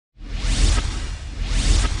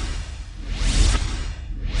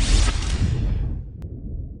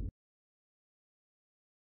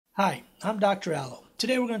Hi, I'm Dr. Allo.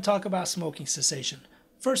 Today we're going to talk about smoking cessation.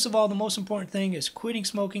 First of all, the most important thing is quitting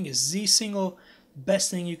smoking is the single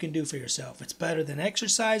best thing you can do for yourself. It's better than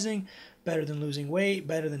exercising, better than losing weight,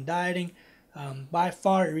 better than dieting. By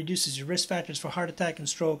far, it reduces your risk factors for heart attack and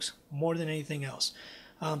strokes more than anything else.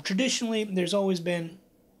 Traditionally, there's always been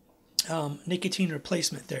nicotine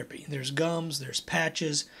replacement therapy. There's gums, there's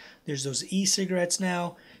patches, there's those e-cigarettes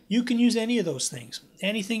now. You can use any of those things.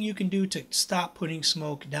 Anything you can do to stop putting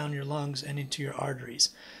smoke down your lungs and into your arteries.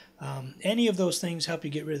 Any of those things help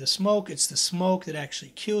you get rid of the smoke. It's the smoke that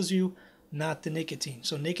actually kills you, not the nicotine.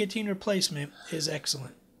 So nicotine replacement is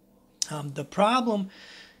excellent. The problem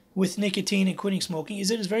with nicotine and quitting smoking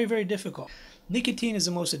is it is very, very difficult. Nicotine is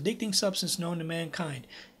the most addicting substance known to mankind.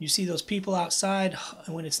 You see those people outside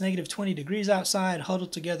when it's negative 20 degrees outside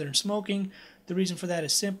huddled together and smoking. The reason for that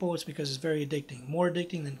is simple. It's because it's very addicting. More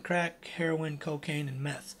addicting than crack, heroin, cocaine, and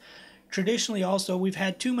meth. Traditionally also, we've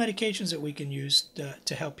had two medications that we can use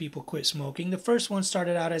to help people quit smoking. The first one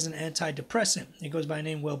started out as an antidepressant. It goes by the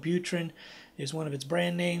name Wellbutrin, is one of its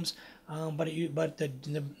brand names. But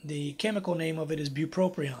the chemical name of it is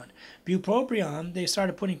bupropion. Bupropion, they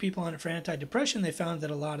started putting people on it for antidepressant. They found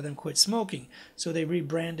that a lot of them quit smoking. So they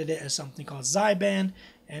rebranded it as something called Zyban,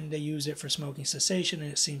 and they use it for smoking cessation,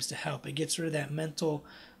 and it seems to help. It gets rid of that mental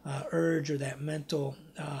urge or that mental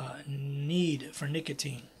need for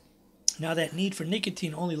nicotine. Now, that need for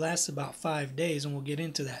nicotine only lasts about 5 days, and we'll get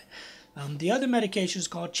into that. The other medication is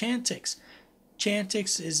called Chantix.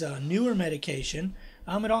 Chantix is a newer medication.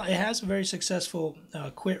 It has a very successful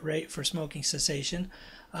quit rate for smoking cessation.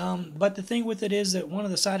 But the thing with it is that one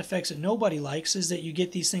of the side effects that nobody likes is that you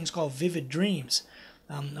get these things called vivid dreams.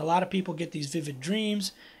 A lot of people get these vivid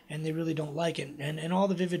dreams and they really don't like it. And all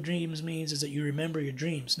the vivid dreams means is that you remember your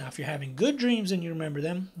dreams. Now, if you're having good dreams and you remember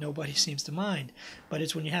them, nobody seems to mind. But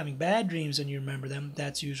it's when you're having bad dreams and you remember them,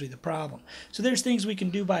 that's usually the problem. So there's things we can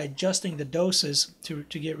do by adjusting the doses to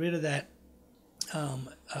get rid of that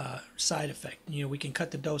side effect. You know, we can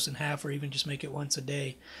cut the dose in half or even just make it once a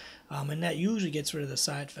day. And that usually gets rid of the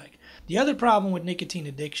side effect. The other problem with nicotine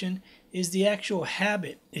addiction is the actual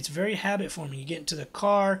habit. It's very habit forming. You get into the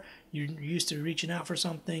car, you're used to reaching out for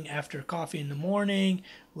something after coffee in the morning,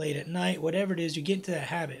 late at night, whatever it is, you get into that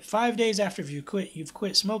habit. 5 days after you've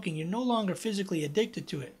quit smoking, you're no longer physically addicted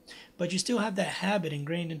to it, but you still have that habit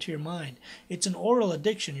ingrained into your mind. It's an oral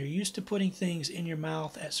addiction. You're used to putting things in your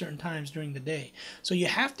mouth at certain times during the day. So you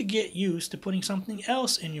have to get used to putting something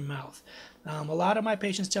else in your mouth. A lot of my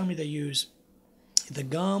patients tell me they use the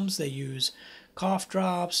gums, they use cough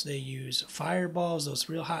drops, they use fireballs, those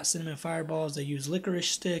real hot cinnamon fireballs, they use licorice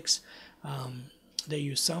sticks, they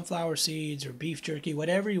use sunflower seeds or beef jerky,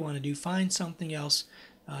 whatever you want to do. Find something else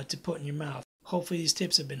to put in your mouth. Hopefully these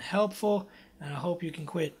tips have been helpful, and I hope you can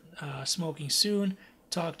quit smoking soon.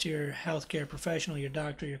 Talk to your healthcare professional, your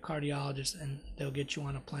doctor, your cardiologist, and they'll get you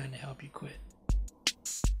on a plan to help you quit.